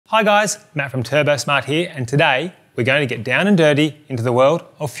Hi guys, Matt from Turbosmart here, and today we're going to get down and dirty into the world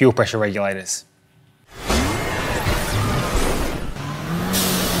of fuel pressure regulators.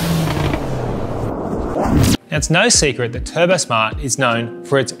 Now, it's no secret that Turbosmart is known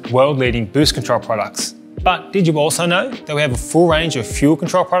for its world-leading boost control products. But did you also know that we have a full range of fuel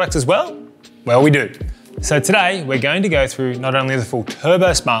control products as well? Well, we do. So today we're going to go through not only the full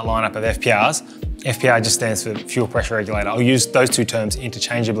Turbosmart lineup of FPRs, FPR just stands for fuel pressure regulator. I'll use those two terms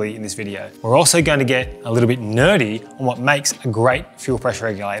interchangeably in this video. We're also going to get a little bit nerdy on what makes a great fuel pressure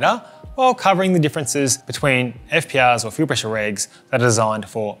regulator, while covering the differences between FPRs or fuel pressure regs that are designed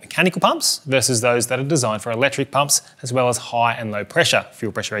for mechanical pumps versus those that are designed for electric pumps, as well as high and low pressure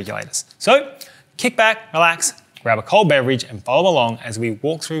fuel pressure regulators. So kick back, relax, grab a cold beverage and follow along as we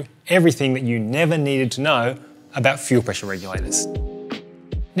walk through everything that you never needed to know about fuel pressure regulators.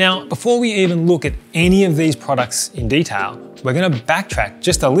 Now, before we even look at any of these products in detail, we're going to backtrack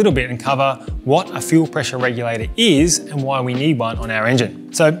just a little bit and cover what a fuel pressure regulator is and why we need one on our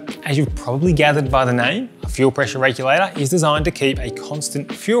engine. So, as you've probably gathered by the name, a fuel pressure regulator is designed to keep a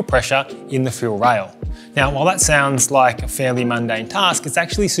constant fuel pressure in the fuel rail. Now, while that sounds like a fairly mundane task, it's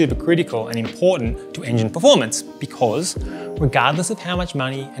actually super critical and important to engine performance because regardless of how much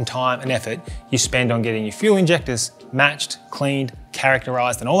money and time and effort you spend on getting your fuel injectors matched, cleaned,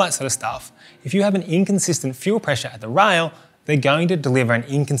 characterized, and all that sort of stuff, if you have an inconsistent fuel pressure at the rail, they're going to deliver an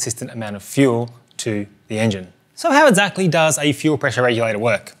inconsistent amount of fuel to the engine. So how exactly does a fuel pressure regulator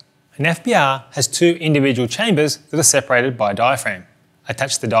work? An FPR has two individual chambers that are separated by a diaphragm.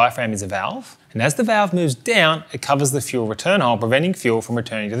 Attached to the diaphragm is a valve, and as the valve moves down, it covers the fuel return hole, preventing fuel from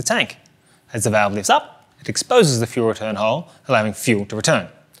returning to the tank. As the valve lifts up, it exposes the fuel return hole, allowing fuel to return.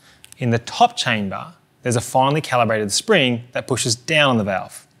 In the top chamber, there's a finely calibrated spring that pushes down on the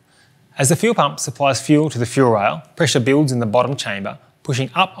valve. As the fuel pump supplies fuel to the fuel rail, pressure builds in the bottom chamber,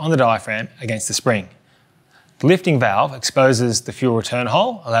 pushing up on the diaphragm against the spring. The lifting valve exposes the fuel return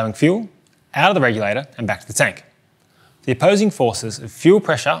hole, allowing fuel out of the regulator and back to the tank. The opposing forces of fuel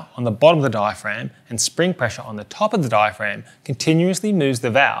pressure on the bottom of the diaphragm and spring pressure on the top of the diaphragm continuously moves the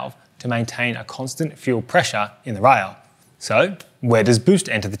valve to maintain a constant fuel pressure in the rail. So, where does boost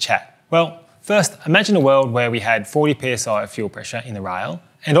enter the chat? Well, first, imagine a world where we had 40 psi of fuel pressure in the rail,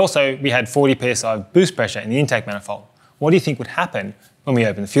 and also we had 40 psi of boost pressure in the intake manifold. What do you think would happen when we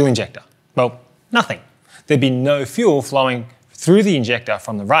open the fuel injector? Well, nothing. There'd be no fuel flowing through the injector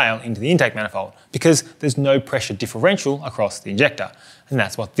from the rail into the intake manifold because there's no pressure differential across the injector. And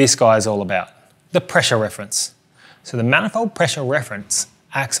that's what this guy is all about, the pressure reference. So the manifold pressure reference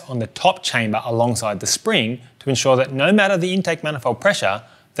acts on the top chamber alongside the spring to ensure that no matter the intake manifold pressure,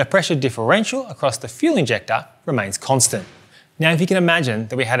 the pressure differential across the fuel injector remains constant. Now, if you can imagine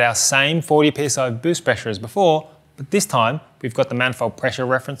that we had our same 40 psi boost pressure as before, but this time we've got the manifold pressure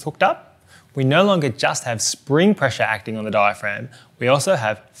reference hooked up, we no longer just have spring pressure acting on the diaphragm, we also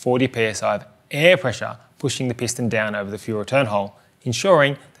have 40 psi of air pressure pushing the piston down over the fuel return hole,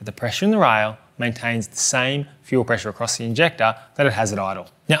 ensuring that the pressure in the rail maintains the same fuel pressure across the injector that it has at idle.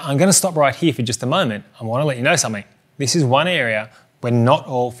 Now, I'm going to stop right here for just a moment. I want to let you know something. This is one area where not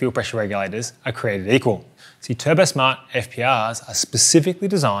all fuel pressure regulators are created equal. See, Turbosmart FPRs are specifically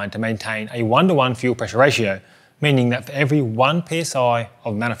designed to maintain a 1:1 fuel pressure ratio, meaning that for every 1 psi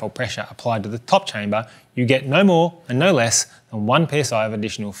of manifold pressure applied to the top chamber, you get no more and no less than 1 psi of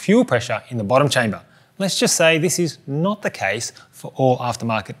additional fuel pressure in the bottom chamber. Let's just say this is not the case for all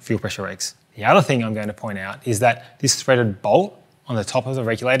aftermarket fuel pressure regs. The other thing I'm going to point out is that this threaded bolt on the top of the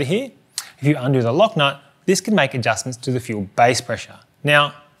regulator here, if you undo the lock nut, this can make adjustments to the fuel base pressure.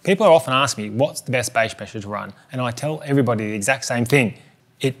 Now, people are often asking me, what's the best base pressure to run? And I tell everybody the exact same thing.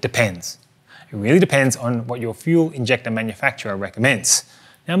 It depends. It really depends on what your fuel injector manufacturer recommends.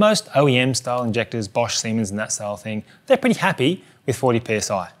 Now, most OEM style injectors, Bosch, Siemens and that style thing, they're pretty happy with 40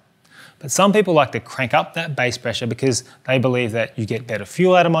 psi. But some people like to crank up that base pressure because they believe that you get better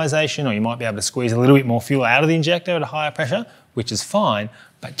fuel atomization, or you might be able to squeeze a little bit more fuel out of the injector at a higher pressure, which is fine.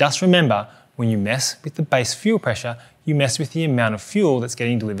 But just remember, when you mess with the base fuel pressure, you mess with the amount of fuel that's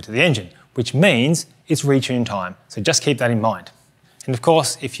getting delivered to the engine, which means it's retune time. So just keep that in mind. And of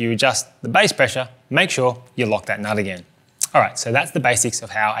course, if you adjust the base pressure, make sure you lock that nut again. All right, so that's the basics of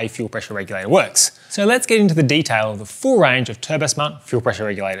how a fuel pressure regulator works. So let's get into the detail of the full range of Turbosmart fuel pressure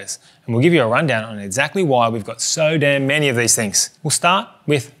regulators. And we'll give you a rundown on exactly why we've got so damn many of these things. We'll start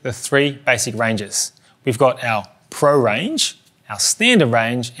with the three basic ranges. We've got our Pro range, our standard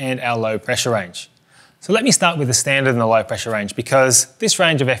range, and our low pressure range. So let me start with the standard and the low pressure range because this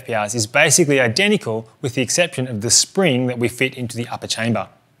range of FPRs is basically identical with the exception of the spring that we fit into the upper chamber.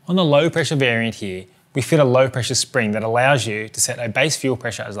 On the low pressure variant here, we fit a low pressure spring that allows you to set a base fuel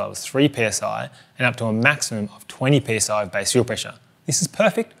pressure as low as 3 psi and up to a maximum of 20 psi of base fuel pressure. This is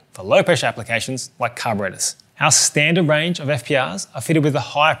perfect for low pressure applications like carburetors. Our standard range of FPRs are fitted with a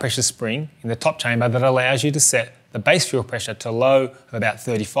higher pressure spring in the top chamber that allows you to set the base fuel pressure to low of about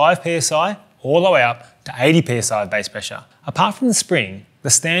 35 psi all the way up to 80 psi of base pressure. Apart from the spring, the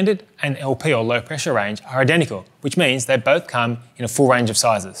standard and LP or low pressure range are identical, which means they both come in a full range of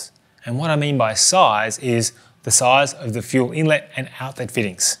sizes. And what I mean by size is the size of the fuel inlet and outlet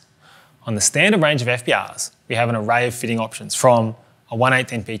fittings. On the standard range of FPRs, we have an array of fitting options from a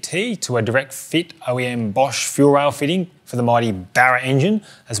 1/8 NPT to a direct fit OEM Bosch fuel rail fitting for the mighty Barra engine,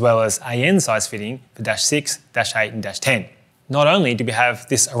 as well as AN size fitting for Dash 6, Dash 8 and Dash 10. Not only do we have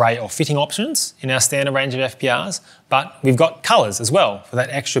this array of fitting options in our standard range of FPRs, but we've got colours as well for that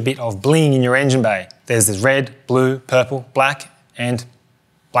extra bit of bling in your engine bay. There's this red, blue, purple, black and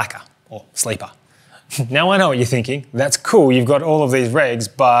blacker or sleeper. Now I know what you're thinking. That's cool, you've got all of these regs,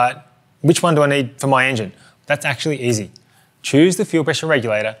 but which one do I need for my engine? That's actually easy. Choose the fuel pressure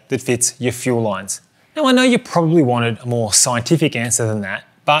regulator that fits your fuel lines. Now I know you probably wanted a more scientific answer than that,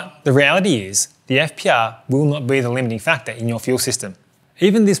 but the reality is the FPR will not be the limiting factor in your fuel system.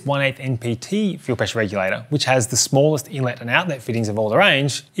 Even this 1/8 NPT fuel pressure regulator, which has the smallest inlet and outlet fittings of all the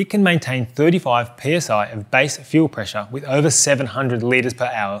range, it can maintain 35 psi of base fuel pressure with over 700 litres per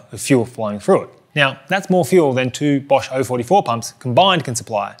hour of fuel flowing through it. Now, that's more fuel than 2 Bosch 044 pumps combined can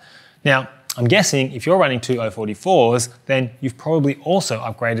supply. Now, I'm guessing if you're running 2 044s, then you've probably also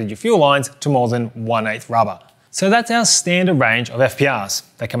upgraded your fuel lines to more than 1/8 rubber. So that's our standard range of FPRs.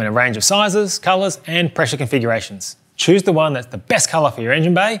 They come in a range of sizes, colours and pressure configurations. Choose the one that's the best colour for your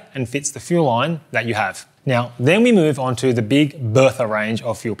engine bay and fits the fuel line that you have. Now, then we move on to the big Bertha range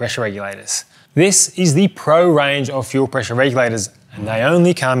of fuel pressure regulators. This is the Pro range of fuel pressure regulators, and they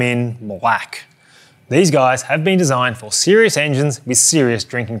only come in black. These guys have been designed for serious engines with serious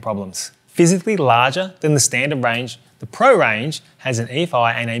drinking problems. Physically larger than the standard range, the Pro range has an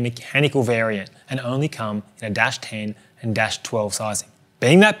EFI and a mechanical variant and only come in a Dash 10 and Dash 12 sizing.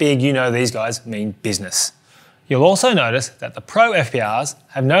 Being that big, you know these guys mean business. You'll also notice that the Pro FPRs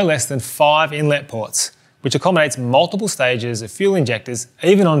have no less than 5 inlet ports, which accommodates multiple stages of fuel injectors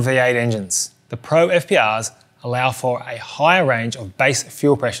even on V8 engines. The Pro FPRs allow for a higher range of base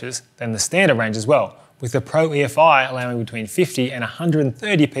fuel pressures than the standard range as well, with the Pro EFI allowing between 50 and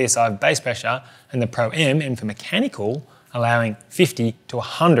 130 psi of base pressure and the Pro M for mechanical allowing 50 to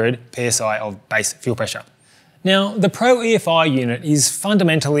 100 psi of base fuel pressure. Now, the Pro EFI unit is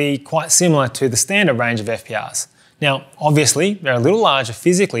fundamentally quite similar to the standard range of FPRs. Now, obviously, they're a little larger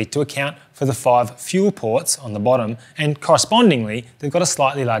physically to account for the 5 fuel ports on the bottom, and correspondingly, they've got a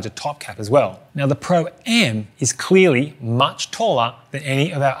slightly larger top cap as well. Now, the Pro M is clearly much taller than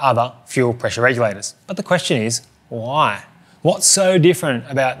any of our other fuel pressure regulators. But the question is, why? What's so different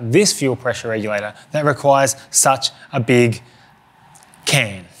about this fuel pressure regulator that requires such a big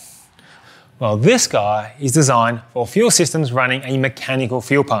can? Well, this guy is designed for fuel systems running a mechanical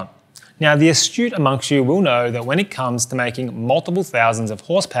fuel pump. Now, the astute amongst you will know that when it comes to making multiple thousands of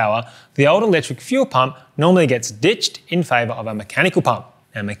horsepower, the old electric fuel pump normally gets ditched in favour of a mechanical pump.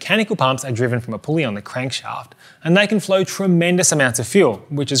 Now, mechanical pumps are driven from a pulley on the crankshaft, and they can flow tremendous amounts of fuel,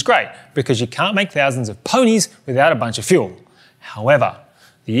 which is great because you can't make thousands of ponies without a bunch of fuel. However,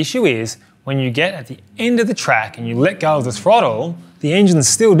 the issue is when you get at the end of the track and you let go of the throttle, the engine's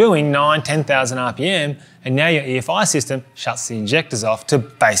still doing 10,000 RPM, and now your EFI system shuts the injectors off to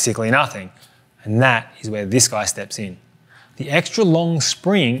basically nothing. And that is where this guy steps in. The extra long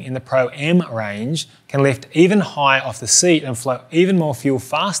spring in the Pro M range can lift even higher off the seat and flow even more fuel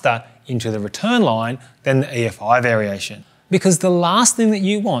faster into the return line than the EFI variation. Because the last thing that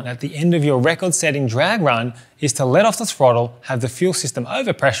you want at the end of your record-setting drag run is to let off the throttle, have the fuel system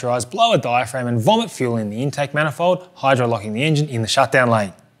overpressurized, blow a diaphragm and vomit fuel in the intake manifold, hydro-locking the engine in the shutdown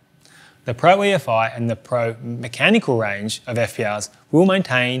lane. The Pro EFI and the Pro mechanical range of FPRs will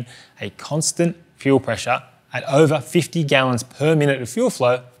maintain a constant fuel pressure at over 50 gallons per minute of fuel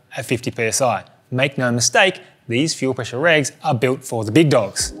flow at 50 psi. Make no mistake, these fuel pressure regs are built for the big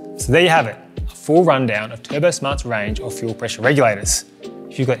dogs. So there you have it, a full rundown of Turbosmart's range of fuel pressure regulators.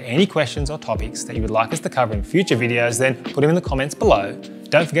 If you've got any questions or topics that you would like us to cover in future videos, then put them in the comments below.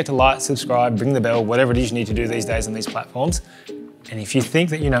 Don't forget to like, subscribe, ring the bell, whatever it is you need to do these days on these platforms. And if you think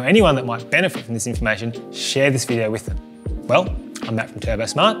that you know anyone that might benefit from this information, share this video with them. Well, I'm Matt from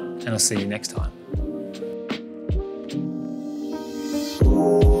Turbosmart, and I'll see you next time.